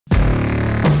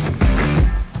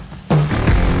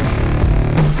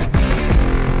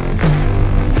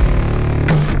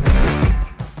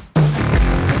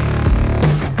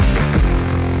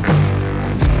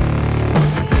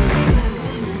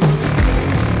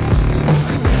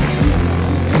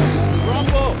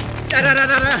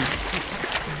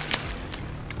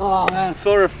Oh man,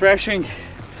 so refreshing.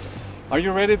 Are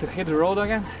you ready to hit the road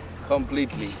again?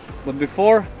 Completely. But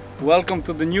before, welcome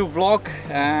to the new vlog.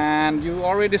 And you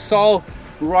already saw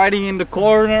riding in the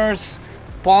corners,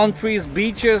 palm trees,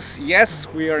 beaches. Yes,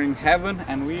 we are in heaven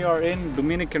and we are in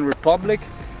Dominican Republic.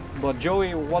 But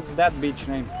Joey, what's that beach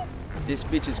name? This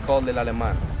beach is called El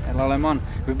Alemán. El Alemán.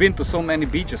 We've been to so many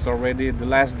beaches already the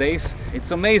last days. It's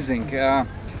amazing.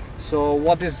 So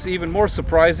what is even more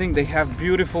surprising, they have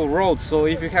beautiful roads. So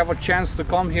if you have a chance to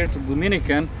come here to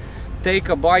Dominican, take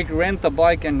a bike, rent a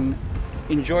bike and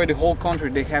enjoy the whole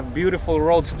country. They have beautiful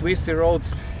roads, twisty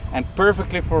roads, and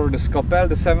perfectly for the Scapel,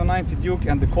 the 790 Duke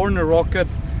and the Corner Rocket.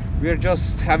 We are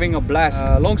just having a blast.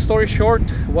 Long story short,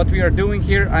 what we are doing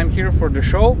here, I'm here for the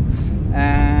show.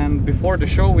 And before the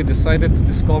show we decided to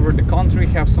discover the country,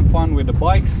 have some fun with the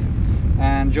bikes,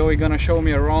 and Joey gonna show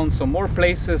me around some more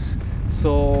places.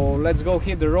 So let's go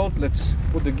hit the road, let's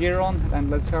put the gear on and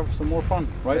let's have some more fun,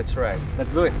 right? That's right.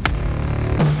 Let's do it.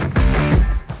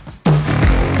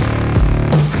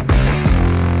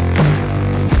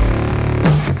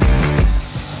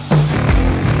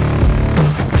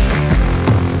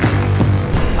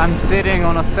 I'm sitting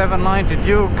on a 790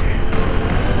 Duke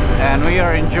and we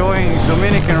are enjoying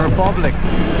Dominican Republic.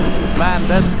 Man,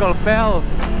 that Scalpel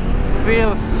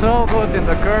feels so good in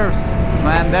the curves.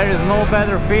 Man, there is no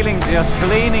better feeling just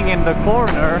leaning in the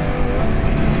corner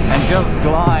and just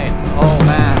glide. Oh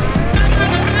man.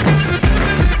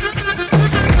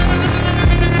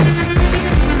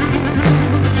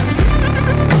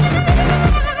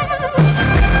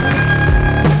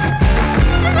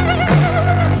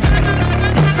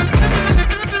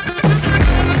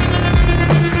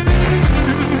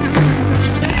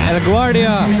 El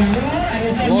Guardia,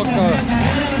 local.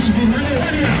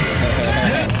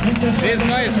 This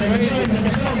guy is crazy.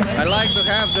 I like to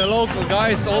have the local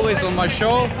guys always on my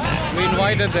show. We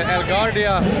invited the El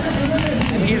Guardia.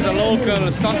 He's a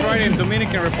local stunt rider in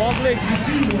Dominican Republic.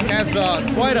 Has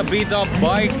quite a beat up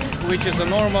bike, which is a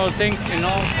normal thing, you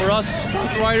know, for us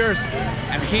stunt riders.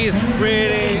 And he's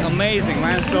pretty amazing,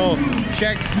 man. So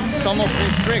check some of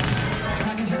his tricks.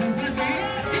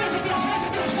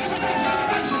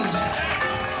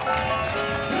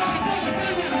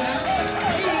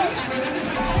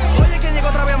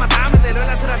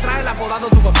 Atrás el apodado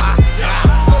tu papá.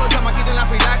 Todos los chamaquitos en la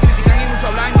fila critican y mucho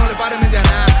hablan, no le paren mente a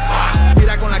nada.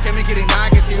 Mira con la que me quieren dar,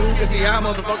 que si que si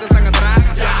amo, tu que están atrás.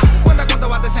 Cuenta cuántos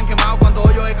bates se han quemado, cuando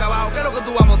yo he cavado, ¿qué es lo que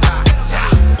tú vamos a dar?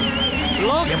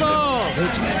 ¡Loco!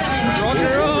 ¡Rock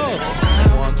and roll!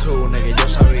 1, 2, nigga, yo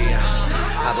sabía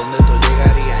a dónde tú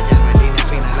llegaría. Ya no hay línea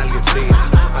fina, larga y fría.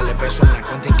 Vale peso en la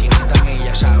cuenta en 500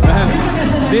 millas,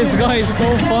 ¿sabes? This guy is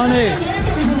so funny.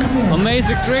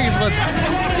 Amazing tricks, but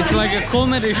it's like a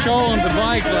comedy show on the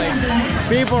bike. Like,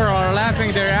 people are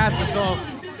laughing their asses off.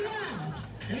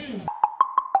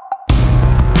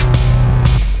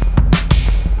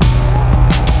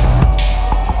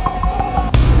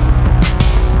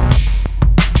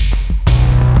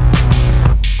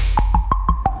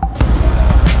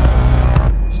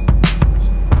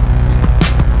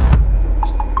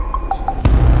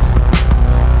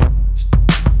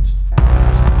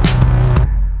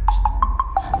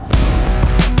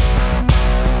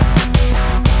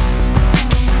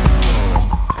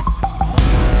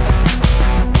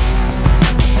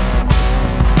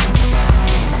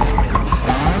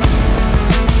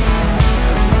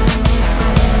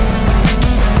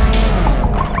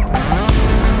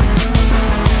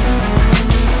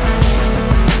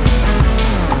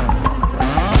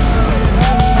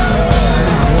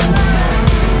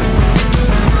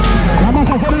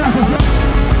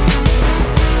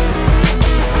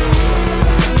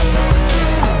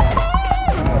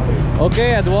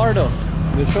 Okay, Eduardo,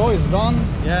 the show is done.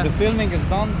 Yeah. The filming is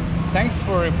done. Thanks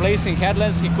for replacing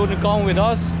Headlands. He couldn't come with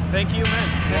us. Thank you,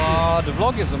 man. The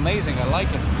vlog is amazing. I like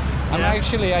it. And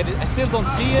actually, I still don't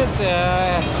see it.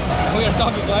 We are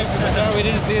talking live to the car. We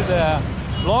didn't see the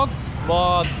vlog,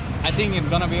 but I think it's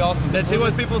gonna be awesome. Let's see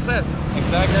what people said.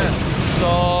 Exactly. Yeah.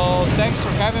 So thanks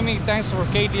for having me. Thanks for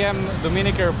KTM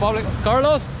Dominican Republic.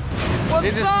 Carlos,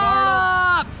 What's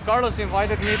up? Carlos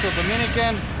invited me to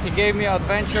Dominican. He gave me an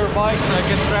adventure bike so I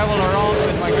can travel around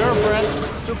with my girlfriend.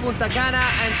 To Punta Cana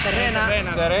and Terrena.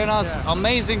 Terrenas, yeah.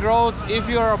 Amazing roads. If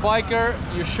you're a biker,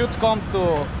 you should come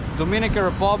to Dominican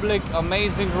Republic.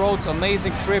 Amazing roads,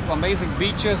 amazing trip, amazing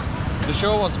beaches. The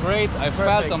show was great. I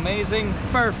felt amazing.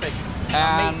 Perfect.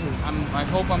 And amazing. I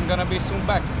hope I'm gonna be soon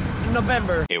back.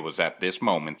 November. It was at this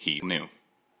moment he knew.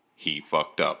 He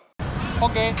fucked up.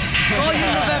 Okay. Call you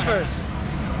November.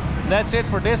 That's it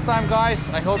for this time, guys.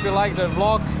 I hope you liked the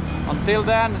vlog. Until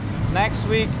then, next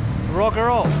week, rock and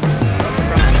roll.